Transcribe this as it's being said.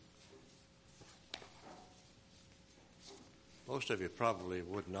Most of you probably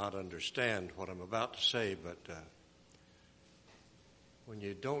would not understand what I'm about to say, but when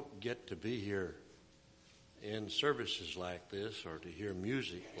you don't get to be here in services like this, or to hear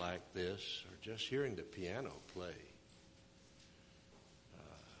music like this, or just hearing the piano play,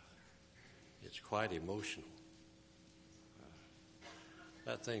 it's quite emotional.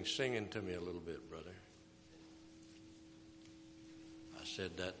 That thing's singing to me a little bit, brother. I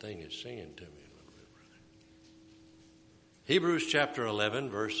said that thing is singing to me. Hebrews chapter 11,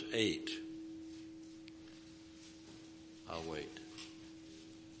 verse 8. I'll wait.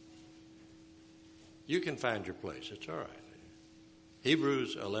 You can find your place. It's all right.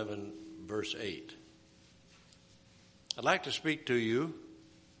 Hebrews 11, verse 8. I'd like to speak to you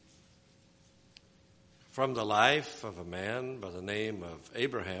from the life of a man by the name of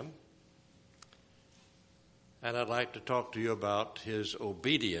Abraham. And I'd like to talk to you about his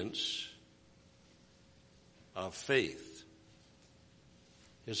obedience of faith.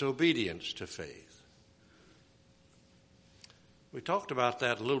 His obedience to faith. We talked about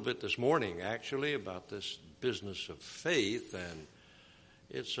that a little bit this morning, actually, about this business of faith, and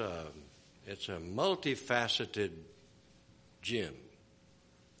it's a multifaceted gem.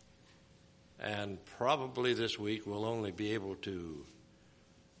 And probably this week we'll only be able to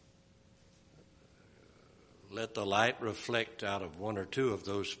let the light reflect out of one or two of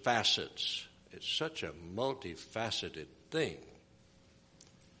those facets. It's such a multifaceted thing.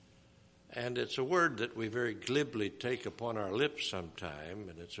 And it's a word that we very glibly take upon our lips sometime,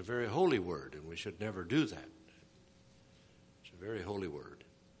 and it's a very holy word, and we should never do that. It's a very holy word.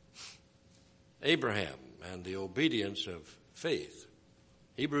 Abraham and the obedience of faith.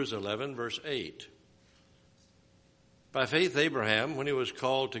 Hebrews 11, verse 8. By faith Abraham, when he was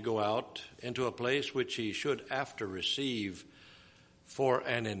called to go out into a place which he should after receive for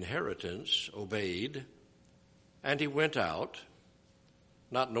an inheritance, obeyed, and he went out,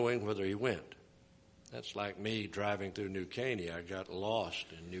 not knowing whither he went. That's like me driving through New Caney. I got lost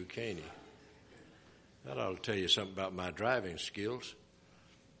in New Caney. That ought to tell you something about my driving skills.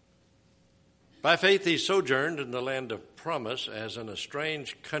 By faith he sojourned in the land of promise as in a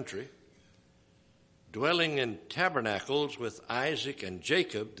strange country, dwelling in tabernacles with Isaac and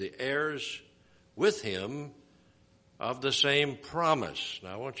Jacob, the heirs with him of the same promise.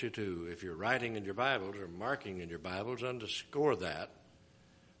 Now I want you to, if you're writing in your Bibles or marking in your Bibles, underscore that.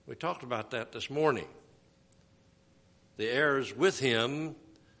 We talked about that this morning. The heirs with him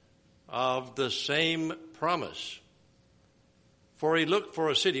of the same promise. For he looked for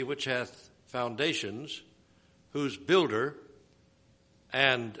a city which hath foundations, whose builder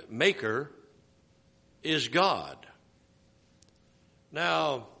and maker is God.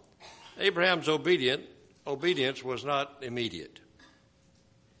 Now, Abraham's obedience was not immediate.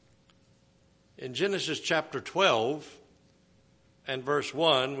 In Genesis chapter 12, and verse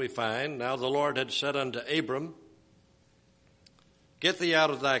 1, we find, now the Lord had said unto Abram, get thee out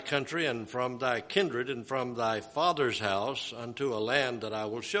of thy country and from thy kindred and from thy father's house unto a land that I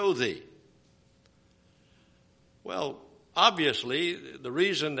will show thee. Well, obviously, the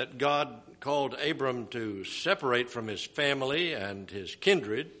reason that God called Abram to separate from his family and his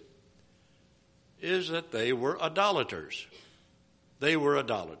kindred is that they were idolaters. They were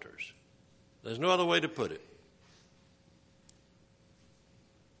idolaters. There's no other way to put it.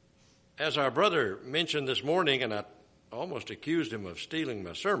 As our brother mentioned this morning, and I almost accused him of stealing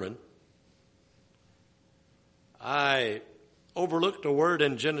my sermon, I overlooked a word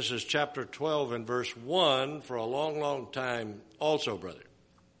in Genesis chapter 12 and verse 1 for a long, long time also, brother.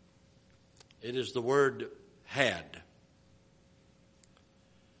 It is the word had.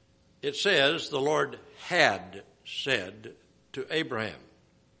 It says, the Lord had said to Abraham.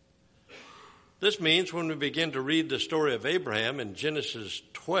 This means when we begin to read the story of Abraham in Genesis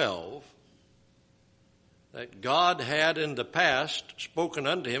 12, that God had in the past spoken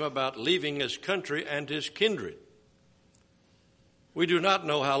unto him about leaving his country and his kindred. We do not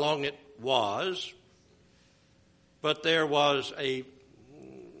know how long it was, but there was a,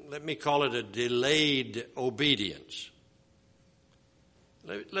 let me call it a delayed obedience.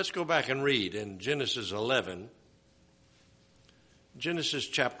 Let's go back and read in Genesis 11, Genesis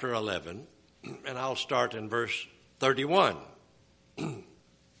chapter 11, and I'll start in verse 31.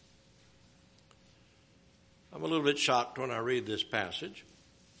 I'm a little bit shocked when I read this passage.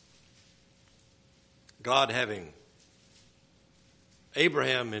 God having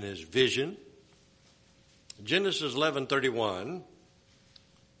Abraham in his vision. Genesis 11:31.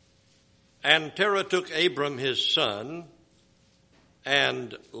 And Terah took Abram his son,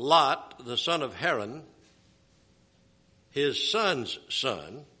 and Lot, the son of Haran, his son's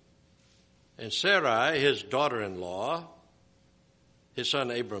son, and Sarai, his daughter-in-law, his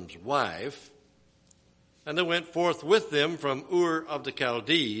son Abram's wife, and they went forth with them from Ur of the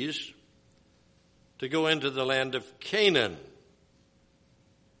Chaldees to go into the land of Canaan.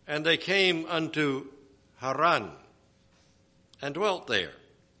 And they came unto Haran and dwelt there.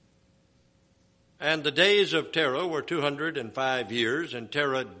 And the days of Terah were 205 years, and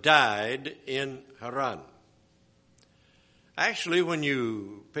Terah died in Haran. Actually, when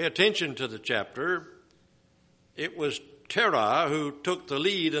you pay attention to the chapter, it was Terah who took the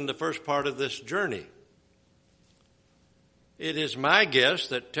lead in the first part of this journey. It is my guess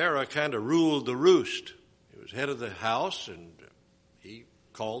that Terah kind of ruled the roost. He was head of the house, and he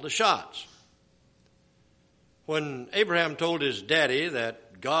called the shots. When Abraham told his daddy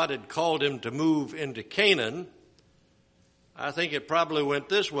that God had called him to move into Canaan, I think it probably went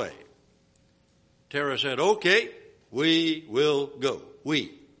this way. Terah said, okay, we will go.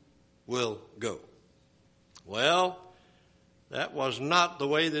 We will go. Well, that was not the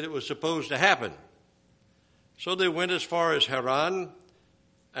way that it was supposed to happen. So they went as far as Haran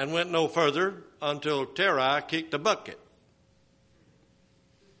and went no further until Terah kicked the bucket.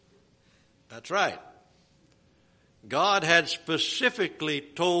 That's right. God had specifically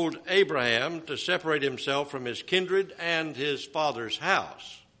told Abraham to separate himself from his kindred and his father's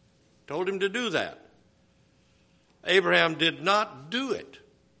house. Told him to do that. Abraham did not do it,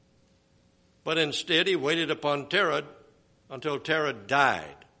 but instead he waited upon Terah until Terah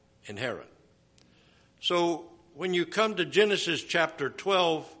died in Haran. So when you come to Genesis chapter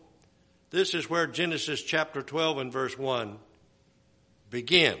 12, this is where Genesis chapter 12 and verse 1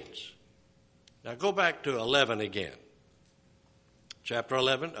 begins. Now go back to 11 again. Chapter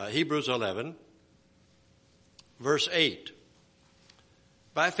 11, Hebrews 11, verse 8.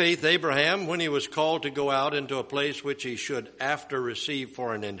 By faith, Abraham, when he was called to go out into a place which he should after receive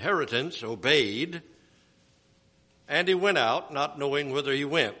for an inheritance, obeyed, and he went out, not knowing whither he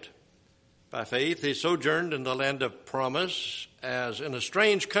went. By faith, he sojourned in the land of promise, as in a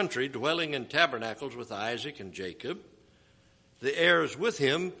strange country, dwelling in tabernacles with Isaac and Jacob, the heirs with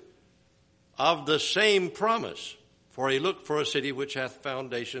him of the same promise. For he looked for a city which hath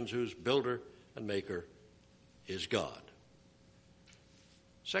foundations, whose builder and maker is God.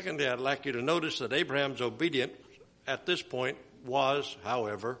 Secondly, I'd like you to notice that Abraham's obedience at this point was,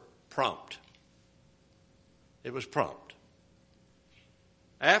 however, prompt. It was prompt.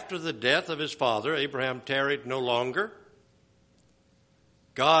 After the death of his father, Abraham tarried no longer.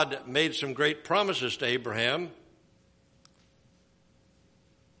 God made some great promises to Abraham.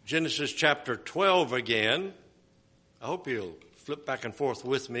 Genesis chapter 12 again. I hope you'll flip back and forth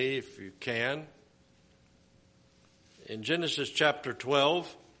with me if you can. In Genesis chapter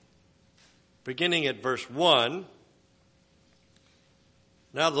 12, beginning at verse 1,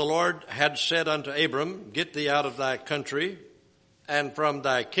 now the Lord had said unto Abram, get thee out of thy country, and from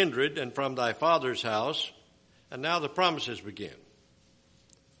thy kindred, and from thy father's house. And now the promises begin.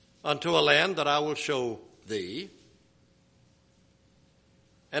 Unto a land that I will show thee,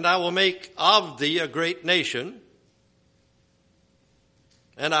 and I will make of thee a great nation,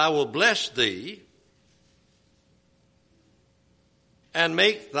 and I will bless thee, and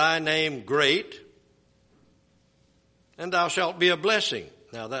make thy name great, and thou shalt be a blessing.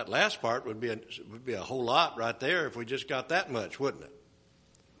 Now that last part would be a whole lot right there if we just got that much, wouldn't it?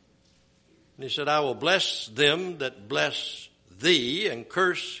 And he said, I will bless them that bless thee, and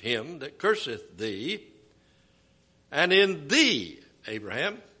curse him that curseth thee. And in thee,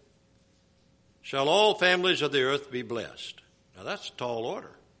 Abraham, shall all families of the earth be blessed. Now that's a tall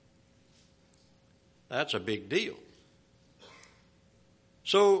order. That's a big deal.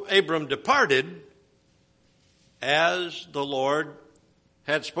 So Abram departed as the Lord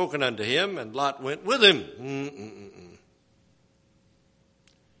had spoken unto him, and Lot went with him.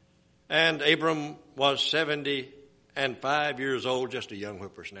 And Abram was 75 years old, just a young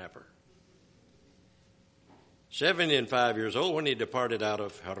whippersnapper. 75 years old when he departed out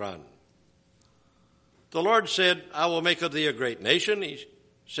of Haran. The Lord said, I will make of thee a great nation. He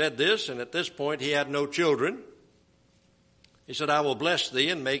said this, and at this point he had no children. He said, I will bless thee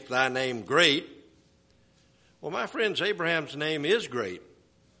and make thy name great. Well, my friends, Abraham's name is great,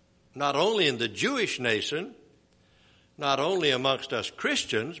 not only in the Jewish nation, not only amongst us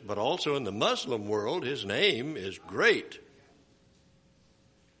Christians, but also in the Muslim world. His name is great.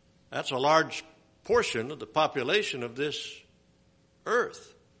 That's a large portion of the population of this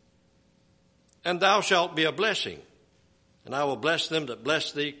earth. And thou shalt be a blessing. And I will bless them that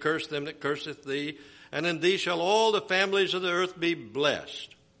bless thee, curse them that curseth thee, and in thee shall all the families of the earth be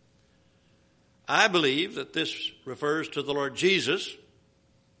blessed. I believe that this refers to the Lord Jesus,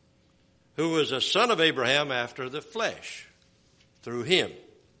 who was a son of Abraham after the flesh. through him.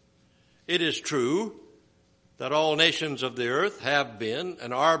 It is true that all nations of the earth have been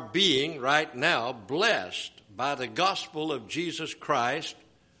and are being right now blessed by the gospel of Jesus Christ,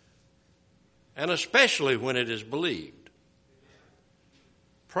 and especially when it is believed.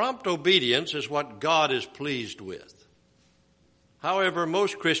 Prompt obedience is what God is pleased with. However,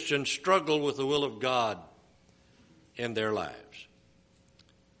 most Christians struggle with the will of God in their lives.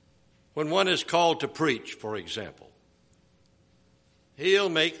 When one is called to preach, for example, he'll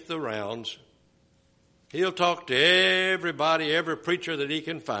make the rounds. He'll talk to everybody, every preacher that he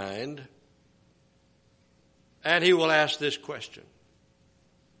can find, and he will ask this question: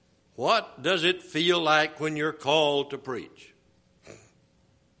 what does it feel like when you're called to preach?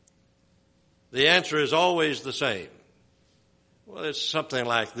 The answer is always the same. Well, it's something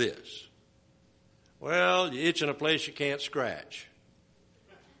like this. Well, you're itching a place you can't scratch.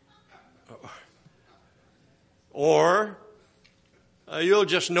 Or you'll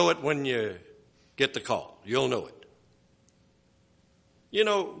just know it when you get the call. You'll know it. You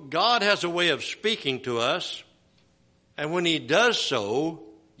know, God has a way of speaking to us, and when he does so,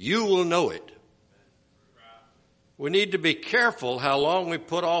 you will know it. We need to be careful how long we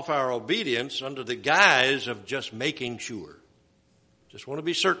put off our obedience under the guise of just making sure. Just want to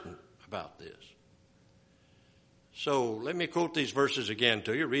be certain about this. So let me quote these verses again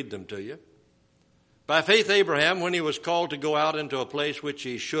to you, read them to you. By faith Abraham, when he was called to go out into a place which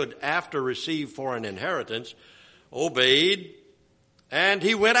he should after receive for an inheritance, obeyed, and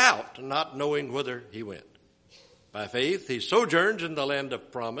he went out, not knowing whither he went. By faith he sojourned in the land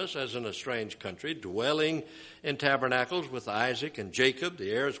of promise as in a strange country, dwelling in tabernacles with Isaac and Jacob,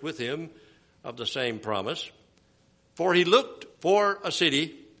 the heirs with him of the same promise. For he looked for a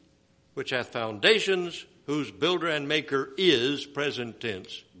city which hath foundations, whose builder and maker is, present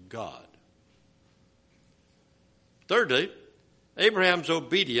tense, God. Thirdly, Abraham's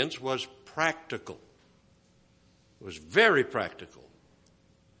obedience was practical. It was very practical.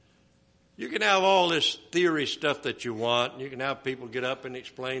 You can have all this theory stuff that you want. You can have people get up and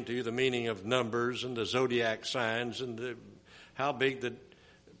explain to you the meaning of numbers and the zodiac signs and how big the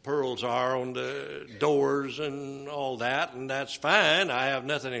pearls are on the doors and all that, and that's fine. I have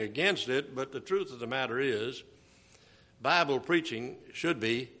nothing against it, but the truth of the matter is, Bible preaching should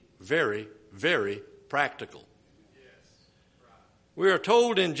be very, very practical. We are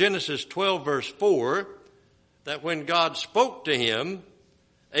told in Genesis 12, verse 4, that when God spoke to him,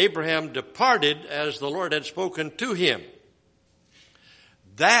 Abraham departed as the Lord had spoken to him.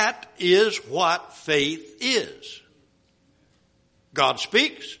 That is what faith is. God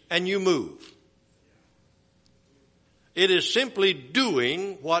speaks and you move. It is simply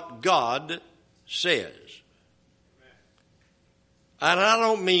doing what God says. And I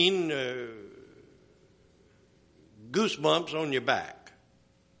don't mean goosebumps on your back.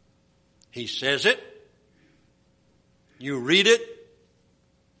 He says it, you read it,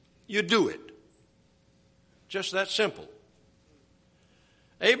 you do it. Just that simple.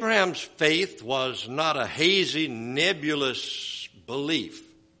 Abraham's faith was not a hazy, nebulous belief.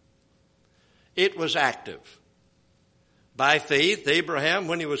 It was active. By faith, Abraham,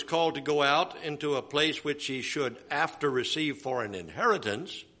 when he was called to go out into a place which he should after receive for an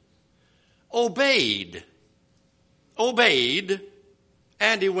inheritance, obeyed,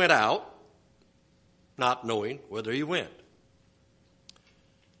 and he went out, not knowing whither he went.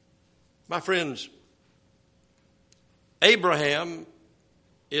 My friends, Abraham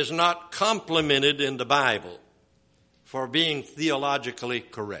is not complimented in the Bible for being theologically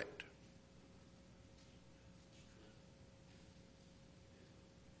correct.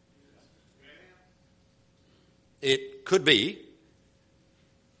 It could be,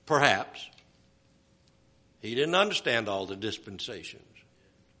 perhaps, he didn't understand all the dispensations.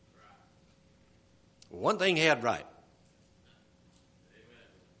 One thing he had right.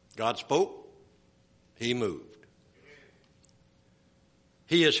 God spoke, he moved.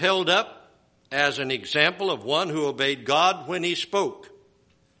 He is held up as an example of one who obeyed God when he spoke.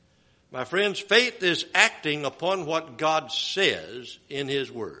 My friends, faith is acting upon what God says in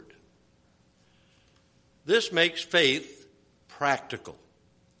his word. This makes faith practical.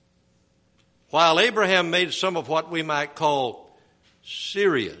 While Abraham made some of what we might call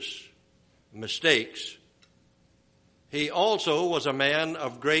serious mistakes, he also was a man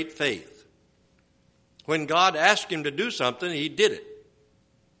of great faith. When God asked him to do something, he did it.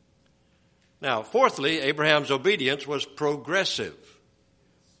 Now, fourthly, Abraham's obedience was progressive.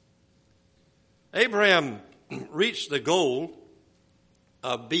 Abraham reached the goal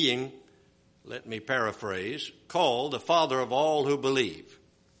of being, let me paraphrase, called the father of all who believe.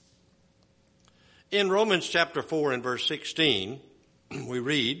 In Romans chapter 4 and verse 16, we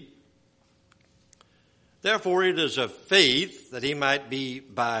read, "Therefore it is of faith that it might be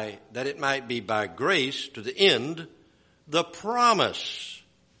by grace, to the end the promise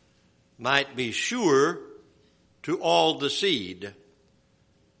might be sure to all the seed,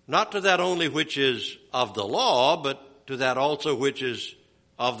 not to that only which is of the law, but to that also which is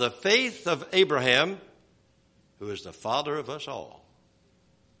of the faith of Abraham, who is the father of us all."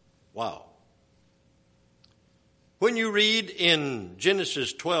 Wow. When you read in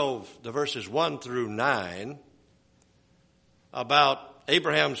Genesis 12, the verses 1 through 9, about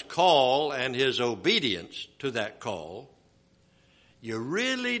Abraham's call and his obedience to that call, you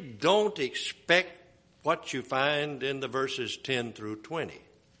really don't expect what you find in the verses 10 through 20.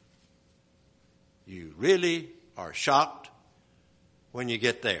 You really are shocked when you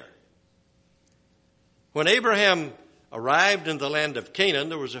get there. When Abraham arrived in the land of Canaan,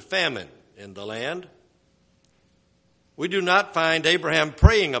 there was a famine in the land. We do not find Abraham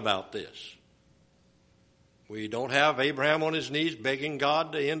praying about this. We don't have Abraham on his knees begging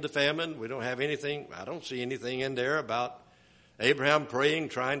God to end the famine. We don't have anything, I don't see anything in there about Abraham praying,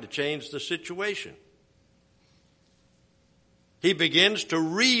 trying to change the situation. He begins to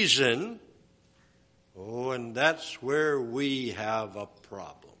reason. Oh, and that's where we have a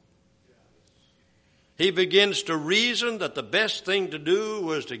problem. He begins to reason that the best thing to do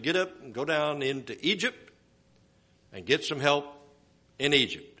was to get up and go down into Egypt and get some help in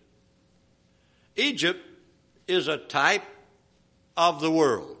Egypt. Egypt is a type of the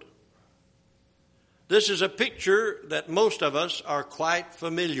world. This is a picture that most of us are quite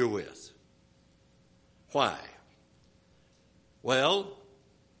familiar with. Why? Well,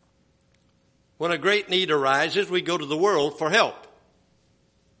 when a great need arises, we go to the world for help.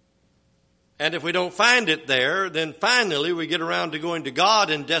 And if we don't find it there, then finally we get around to going to God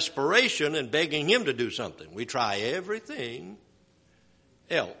in desperation and begging Him to do something. We try everything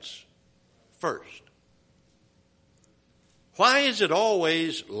else first. Why is it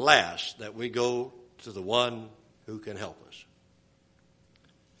always last that we go to the one who can help us?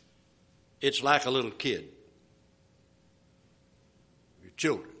 It's like a little kid. Your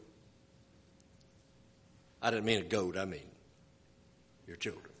children. I didn't mean a goat, I mean your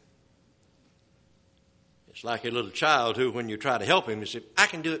children. It's like a little child who, when you try to help him, you say, "I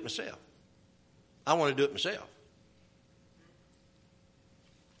can do it myself. I want to do it myself."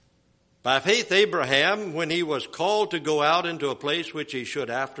 By faith, Abraham, when he was called to go out into a place which he should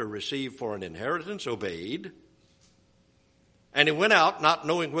after receive for an inheritance, obeyed. And he went out not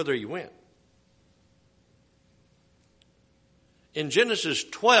knowing whither he went. In Genesis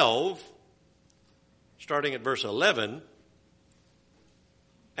 12, starting at verse 11,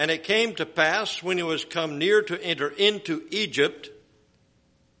 "And it came to pass, when he was come near to enter into Egypt,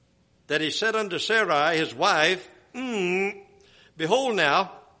 that he said unto Sarai his wife, Behold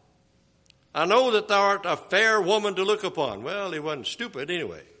now, I know that thou art a fair woman to look upon." Well, he wasn't stupid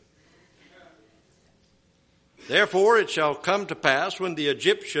anyway. "Therefore it shall come to pass, when the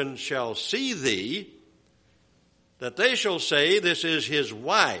Egyptians shall see thee, that they shall say, This is his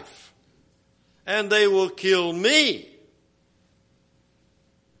wife, and they will kill me."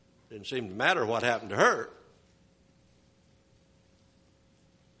 Didn't seem to matter what happened to her.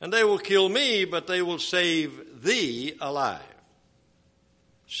 "And they will kill me, but they will save thee alive.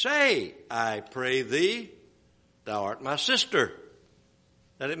 Say, I pray thee, thou art my sister,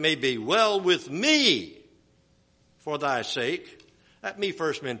 that it may be well with me for thy sake." That me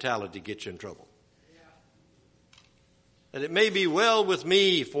first mentality gets you in trouble. "That it may be well with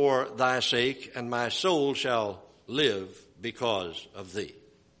me for thy sake, and my soul shall live because of thee."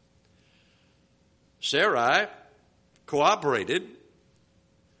 Sarai cooperated,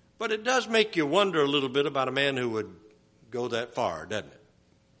 but it does make you wonder a little bit about a man who would go that far, doesn't it?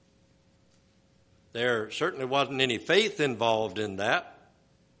 There certainly wasn't any faith involved in that.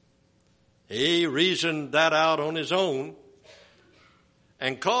 He reasoned that out on his own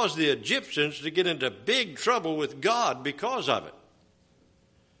and caused the Egyptians to get into big trouble with God because of it.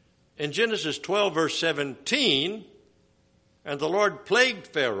 In Genesis 12, verse 17, "And the Lord plagued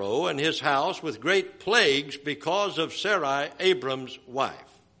Pharaoh and his house with great plagues because of Sarai, Abram's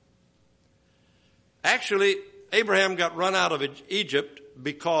wife." Actually, Abraham got run out of Egypt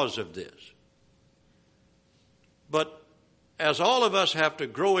because of this. But as all of us have to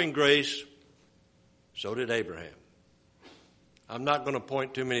grow in grace, so did Abraham. I'm not going to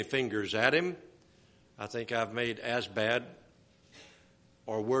point too many fingers at him. I think I've made as bad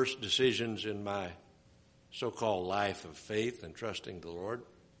or worse decisions in my so-called life of faith and trusting the Lord.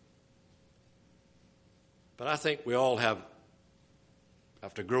 But I think we all have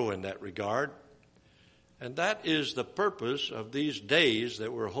to grow in that regard. And that is the purpose of these days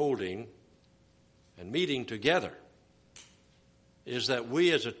that we're holding and meeting together, is that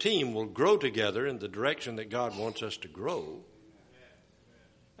we as a team will grow together in the direction that God wants us to grow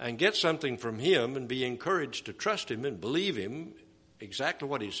and get something from Him and be encouraged to trust Him and believe Him exactly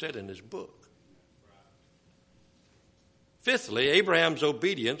what He said in His book. Fifthly, Abraham's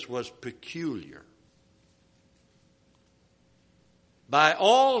obedience was peculiar. By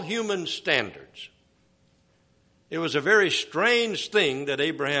all human standards, it was a very strange thing that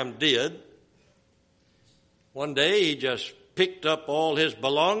Abraham did. One day he just picked up all his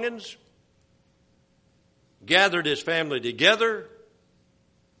belongings, gathered his family together,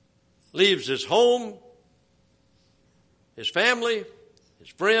 leaves his home, his family, his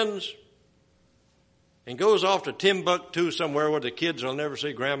friends, and goes off to Timbuktu somewhere where the kids will never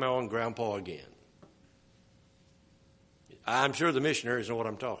see Grandma and Grandpa again. I'm sure the missionaries know what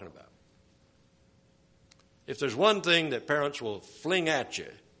I'm talking about. If there's one thing that parents will fling at you,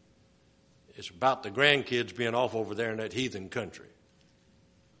 it's about the grandkids being off over there in that heathen country.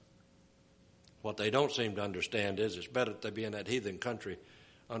 What they don't seem to understand is it's better that they be in that heathen country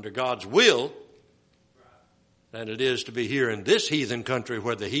under God's will than it is to be here in this heathen country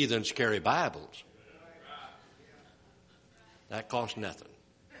where the heathens carry Bibles. That costs nothing.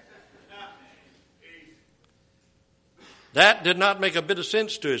 That did not make a bit of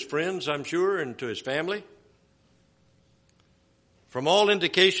sense to his friends, I'm sure, and to his family. From all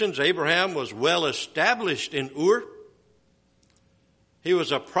indications, Abraham was well established in Ur. He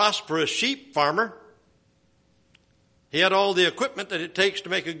was a prosperous sheep farmer. He had all the equipment that it takes to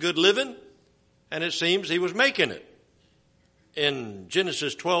make a good living, and it seems he was making it. In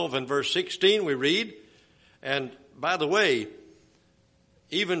Genesis 12 and verse 16 we read, and by the way,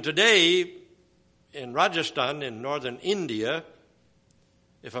 even today in Rajasthan, in northern India,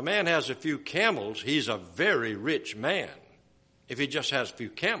 if a man has a few camels, he's a very rich man. If he just has a few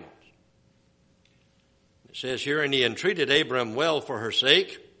camels. It says here, and he entreated Abram well for her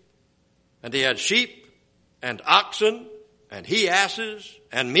sake, and he had sheep and oxen and he-asses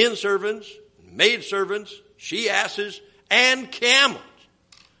and men servants, maid servants, she-asses, and camels.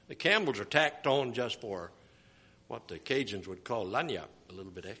 The camels are tacked on just for what the Cajuns would call lanyap, a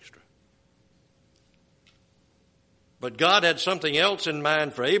little bit extra. But God had something else in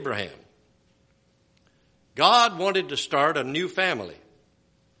mind for Abraham. God wanted to start a new family.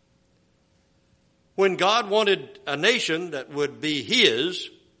 When God wanted a nation that would be His,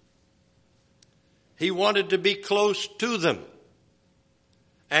 He wanted to be close to them.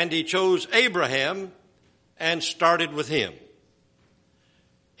 And He chose Abraham and started with him.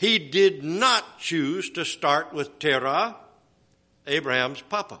 He did not choose to start with Terah, Abraham's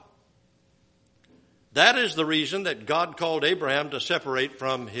papa. That is the reason that God called Abraham to separate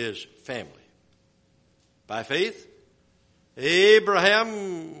from his family. By faith,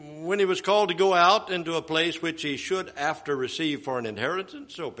 Abraham, when he was called to go out into a place which he should after receive for an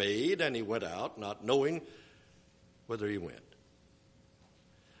inheritance, obeyed, and he went out, not knowing whither he went.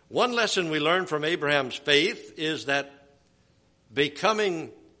 One lesson we learn from Abraham's faith is that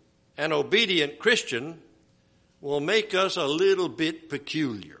becoming an obedient Christian will make us a little bit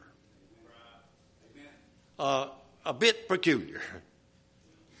peculiar. A bit peculiar.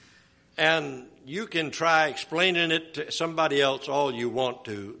 And you can try explaining it to somebody else all you want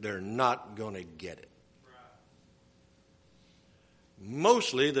to. They're not going to get it.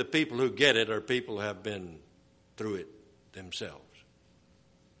 Mostly the people who get it are people who have been through it themselves.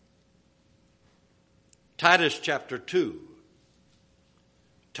 Titus chapter 2.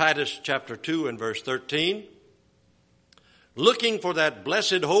 Titus chapter 2 and verse 13. Looking for that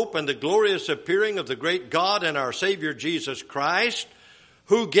blessed hope and the glorious appearing of the great God and our Savior Jesus Christ,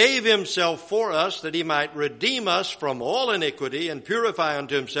 who gave himself for us that he might redeem us from all iniquity and purify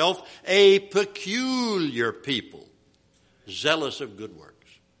unto himself a peculiar people, zealous of good works.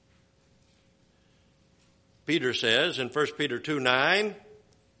 Peter says in 1 Peter 2:9,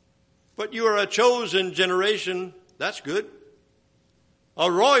 but you are a chosen generation, that's good. A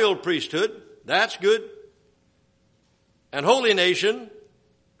royal priesthood, that's good. And holy nation,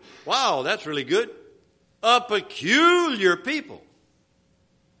 wow, that's really good. A peculiar people.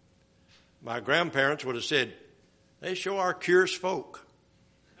 My grandparents would have said, they sure are curious folk.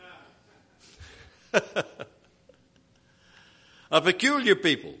 A peculiar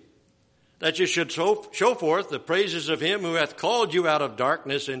people, that you should show forth the praises of him who hath called you out of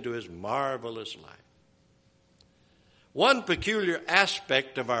darkness into his marvelous light. One peculiar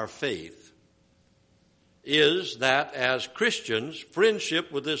aspect of our faith is that as Christians,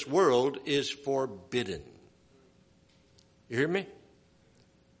 friendship with this world is forbidden. You hear me?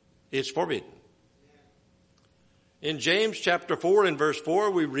 It's forbidden. In James chapter 4 and verse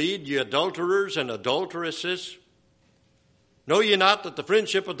 4 we read, "Ye adulterers and adulteresses, know ye not that the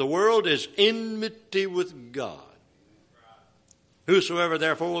friendship of the world is enmity with God? Whosoever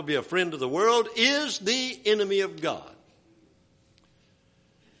therefore will be a friend of the world is the enemy of God."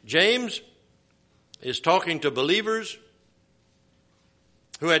 James is talking to believers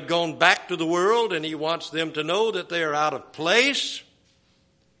who had gone back to the world, and he wants them to know that they are out of place,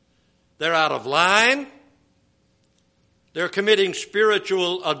 they're out of line, they're committing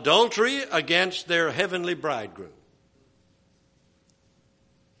spiritual adultery against their heavenly bridegroom.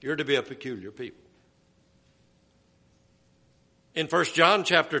 You're to be a peculiar people. In 1 John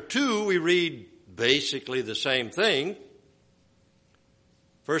chapter 2, we read basically the same thing.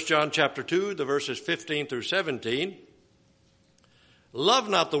 1 John chapter 2, the verses 15 through 17. "Love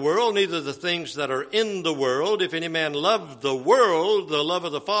not the world, neither the things that are in the world. If any man love the world, the love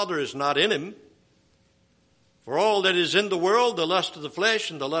of the Father is not in him. For all that is in the world, the lust of the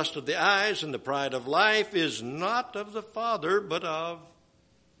flesh and the lust of the eyes and the pride of life, is not of the Father, but of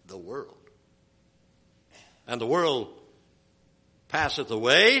the world. And the world passeth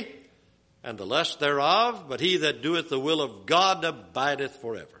away, and the lust thereof, but he that doeth the will of God abideth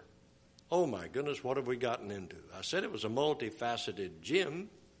forever." Oh my goodness, what have we gotten into? I said it was a multifaceted gem.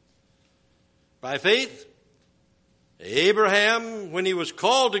 By faith, Abraham, when he was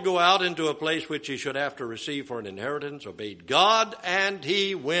called to go out into a place which he should after receive for an inheritance, obeyed God, and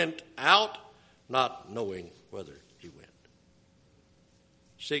he went out, not knowing whither he went.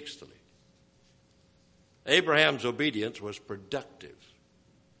 Sixthly, Abraham's obedience was productive.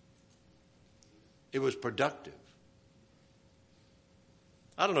 It was productive.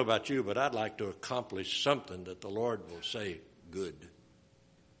 I don't know about you, but I'd like to accomplish something that the Lord will say, good.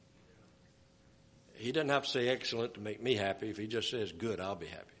 He doesn't have to say excellent to make me happy. If he just says good, I'll be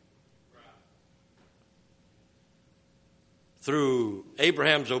happy. Through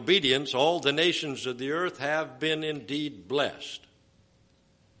Abraham's obedience, all the nations of the earth have been indeed blessed.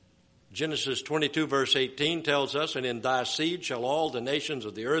 Genesis 22 verse 18 tells us, "And in thy seed shall all the nations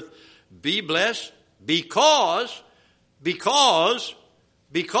of the earth be blessed, because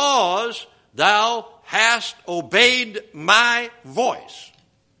thou hast obeyed my voice."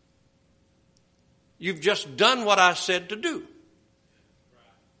 You've just done what I said to do.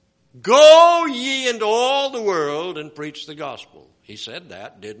 Go ye into all the world and preach the gospel. He said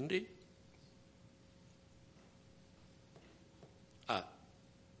that, didn't he?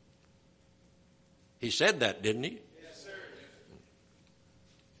 He said that, didn't he? Yes, sir.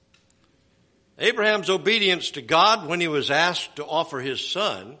 Abraham's obedience to God when he was asked to offer his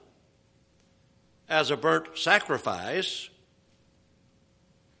son as a burnt sacrifice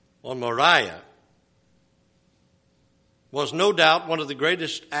on Moriah was no doubt one of the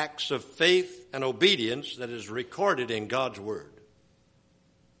greatest acts of faith and obedience that is recorded in God's Word.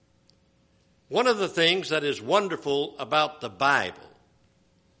 One of the things that is wonderful about the Bible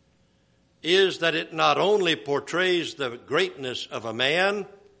is that it not only portrays the greatness of a man,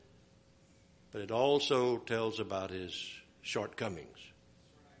 but it also tells about his shortcomings.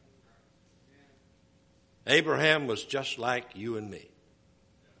 Abraham was just like you and me.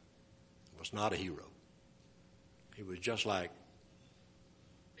 He was not a hero. He was just like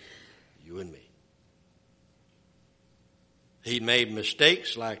you and me. He made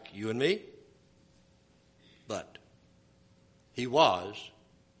mistakes like you and me, but he was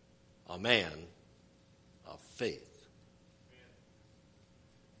a man of faith.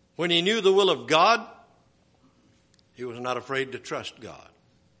 When he knew the will of God, he was not afraid to trust God.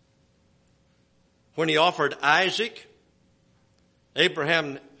 When he offered Isaac,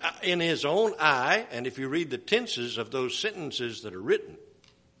 Abraham, in his own eye, and if you read the tenses of those sentences that are written,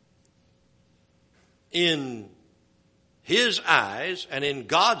 in his eyes and in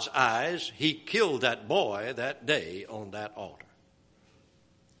God's eyes, he killed that boy that day on that altar.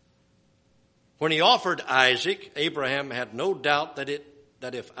 When he offered Isaac, Abraham had no doubt that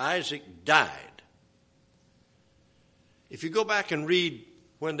if Isaac died, if you go back and read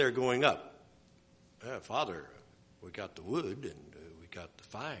when they're going up, Father, we got the wood and we got the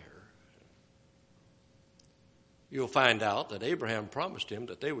fire. You'll find out that Abraham promised him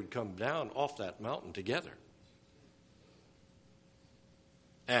that they would come down off that mountain together.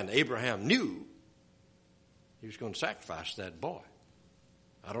 And Abraham knew he was going to sacrifice that boy.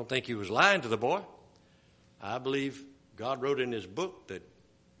 I don't think he was lying to the boy. I believe God wrote in his book that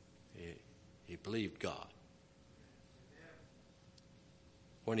he believed God.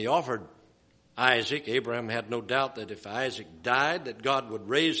 When he offered Isaac, Abraham had no doubt that if Isaac died, that God would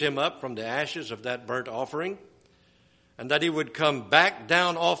raise him up from the ashes of that burnt offering, and that he would come back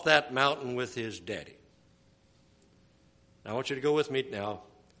down off that mountain with his daddy. Now I want you to go with me now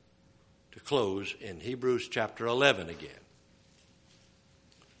to close in Hebrews chapter 11 again.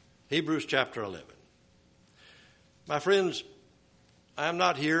 Hebrews chapter 11. My friends, I'm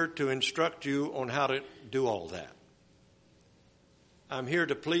not here to instruct you on how to do all that. I'm here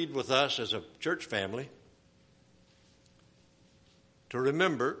to plead with us as a church family to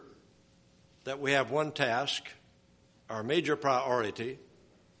remember that we have one task. Our major priority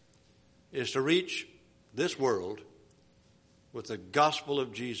is to reach this world with the gospel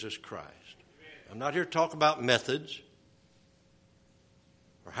of Jesus Christ. I'm not here to talk about methods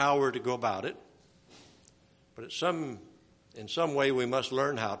or how we're to go about it, but in some way we must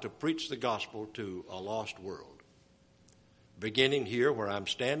learn how to preach the gospel to a lost world, beginning here where I'm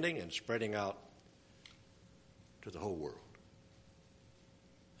standing and spreading out to the whole world.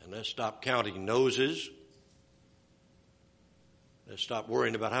 And let's stop counting noses. Let's stop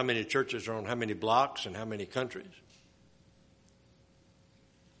worrying about how many churches are on how many blocks and how many countries.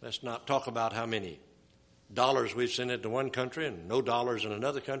 Let's not talk about how many dollars we've sent into one country and no dollars in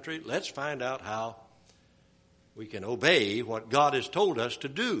another country. Let's find out how we can obey what God has told us to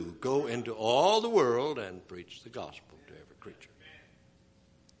do. Go into all the world and preach the gospel to every creature.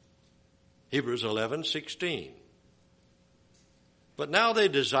 Hebrews 11:16. But now they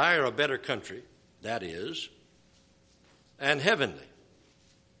desire a better country, that is, and heavenly.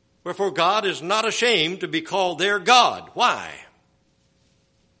 Wherefore God is not ashamed to be called their God. Why?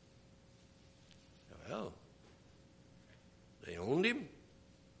 Well, they owned him.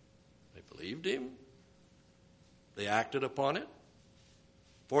 They believed him. They acted upon it.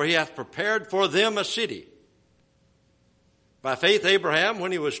 For he hath prepared for them a city. By faith Abraham,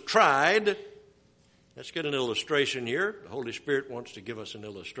 when he was tried, let's get an illustration here. The Holy Spirit wants to give us an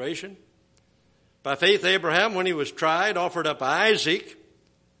illustration. By faith Abraham, when he was tried, offered up Isaac,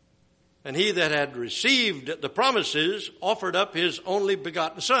 and he that had received the promises offered up his only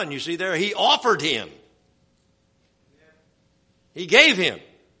begotten son. You see there, he offered him. He gave him.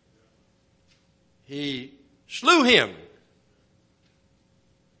 He slew him.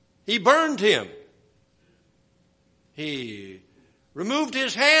 He burned him. He removed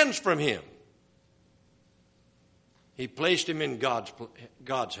his hands from him. He placed him in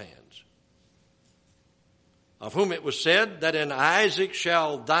God's hands. Of whom it was said that in Isaac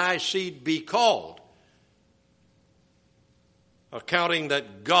shall thy seed be called, accounting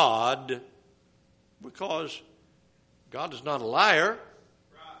that God, because God is not a liar,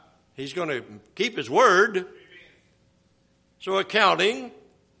 he's going to keep his word. So accounting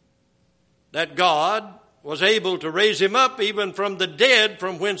that God was able to raise him up even from the dead,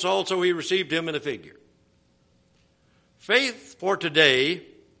 from whence also he received him in a figure. Faith for today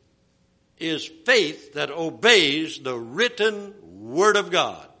is faith that obeys the written Word of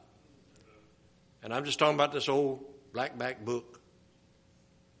God. And I'm just talking about this old black-back book,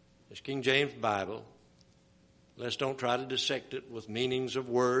 this King James Bible. Let's don't try to dissect it with meanings of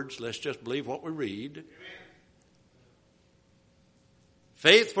words. Let's just believe what we read. Amen.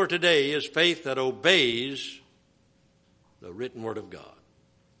 Faith for today is faith that obeys the written Word of God.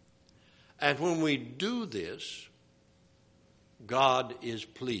 And when we do this, God is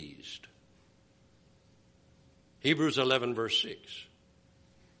pleased. Hebrews 11 verse 6.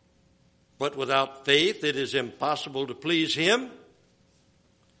 But without faith it is impossible to please him.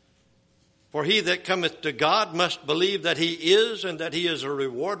 For he that cometh to God must believe that he is, and that he is a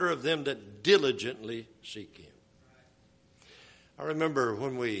rewarder of them that diligently seek him. I remember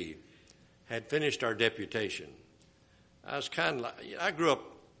when we had finished our deputation, I was kind of like, I grew up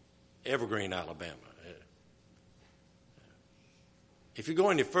Evergreen, Alabama. If you go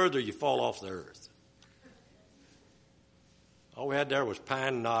any further, you fall off the earth. All we had there was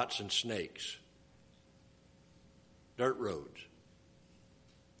pine knots and snakes, dirt roads.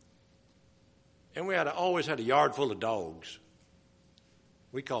 And we always had a yard full of dogs.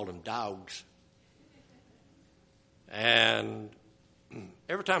 We called them dogs. And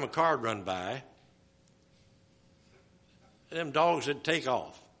every time a car would run by, them dogs would take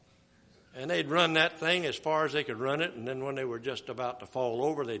off. And they'd run that thing as far as they could run it, and then when they were just about to fall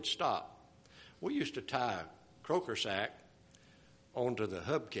over, they'd stop. We used to tie a croaker sack onto the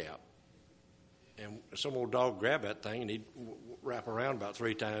hubcap, and some old dog grabbed that thing, and he'd wrap around about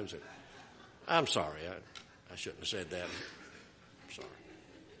 3 times. And I'm sorry, I shouldn't have said that. I'm sorry.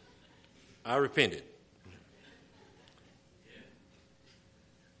 I repented.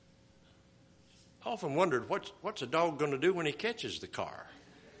 I often wondered, what's a dog going to do when he catches the car?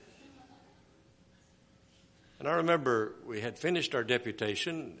 And I remember we had finished our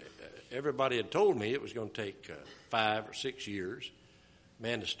deputation. Everybody had told me it was going to take 5 or 6 years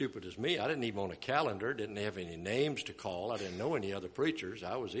man as stupid as me, I didn't even own a calendar, didn't have any names to call. I didn't know any other preachers.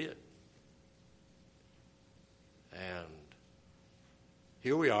 I was it. And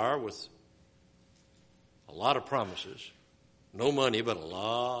here we are with a lot of promises. No money, but a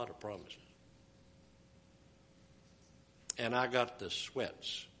lot of promises. And I got the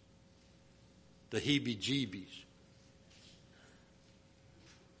sweats, the heebie-jeebies.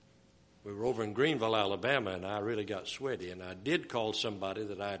 We were over in Greenville, Alabama, and I really got sweaty. And I did call somebody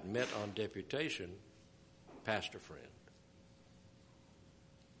that I had met on deputation, pastor friend.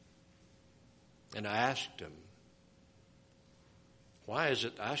 And I asked him, why is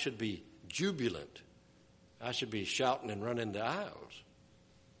it I should be jubilant? I should be shouting and running the aisles.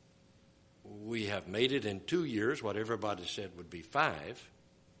 We have made it in 2 years, what everybody said would be 5.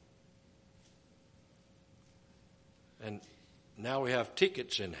 And now we have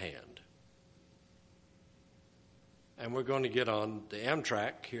tickets in hand. And we're going to get on the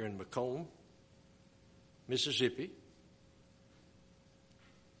Amtrak here in Macomb, Mississippi.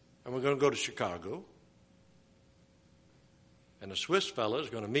 And we're going to go to Chicago. And a Swiss fellow is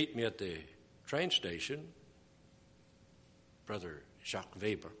going to meet me at the train station, Brother Jacques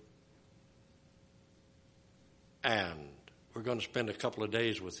Weber. And we're going to spend a couple of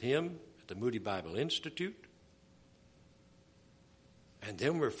days with him at the Moody Bible Institute. And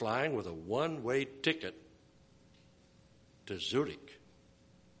then we're flying with a one-way ticket to Zurich.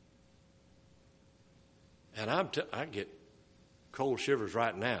 And I get cold shivers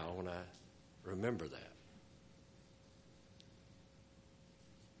right now when I remember that.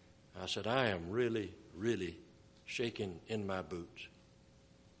 I said, I am really, really shaking in my boots.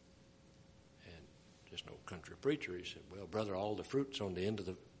 And just no country preacher, he said, well, brother, all the fruit's on the end of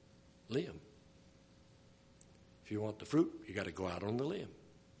the limb. If you want the fruit, you got to go out on the limb.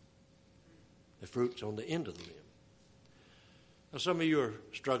 The fruit's on the end of the limb. Now, some of you are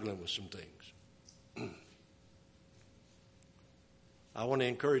struggling with some things. I want to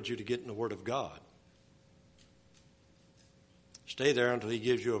encourage you to get in the Word of God. Stay there until He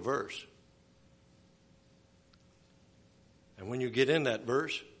gives you a verse. And when you get in that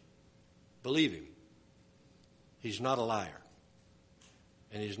verse, believe Him. He's not a liar.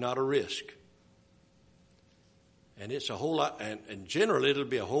 And He's not a risk. And it's a whole lot, and generally it'll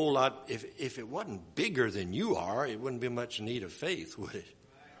be a whole lot. If it wasn't bigger than you are, it wouldn't be much need of faith, would it?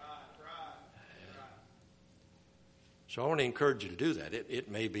 So I want to encourage you to do that.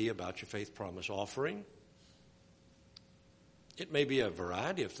 It may be about your faith promise offering. It may be a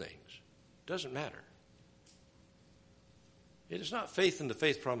variety of things. Doesn't matter. It is not faith in the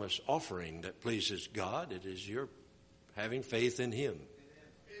faith promise offering that pleases God. It is your having faith in Him.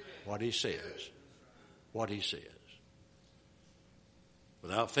 What He says. What He says.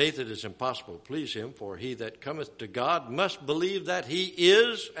 Without faith it is impossible to please Him, for he that cometh to God must believe that He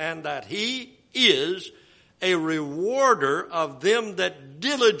is, and that He is a rewarder of them that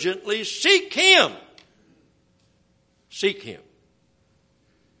diligently seek Him. Seek Him.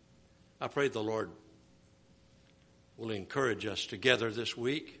 I pray the Lord will encourage us together this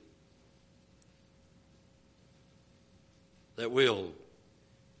week, that we'll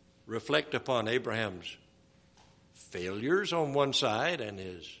reflect upon Abraham's failures on one side and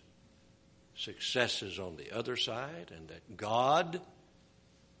his successes on the other side, and that God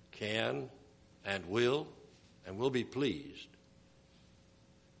can and will be pleased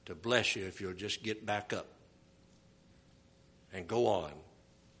to bless you if you'll just get back up and go on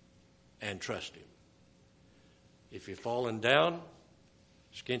and trust Him. If you're falling down,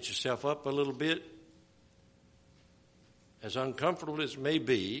 skint yourself up a little bit. As uncomfortable as it may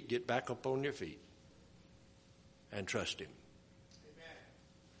be, get back up on your feet and trust Him.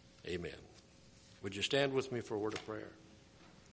 Amen. Amen. Would you stand with me for a word of prayer?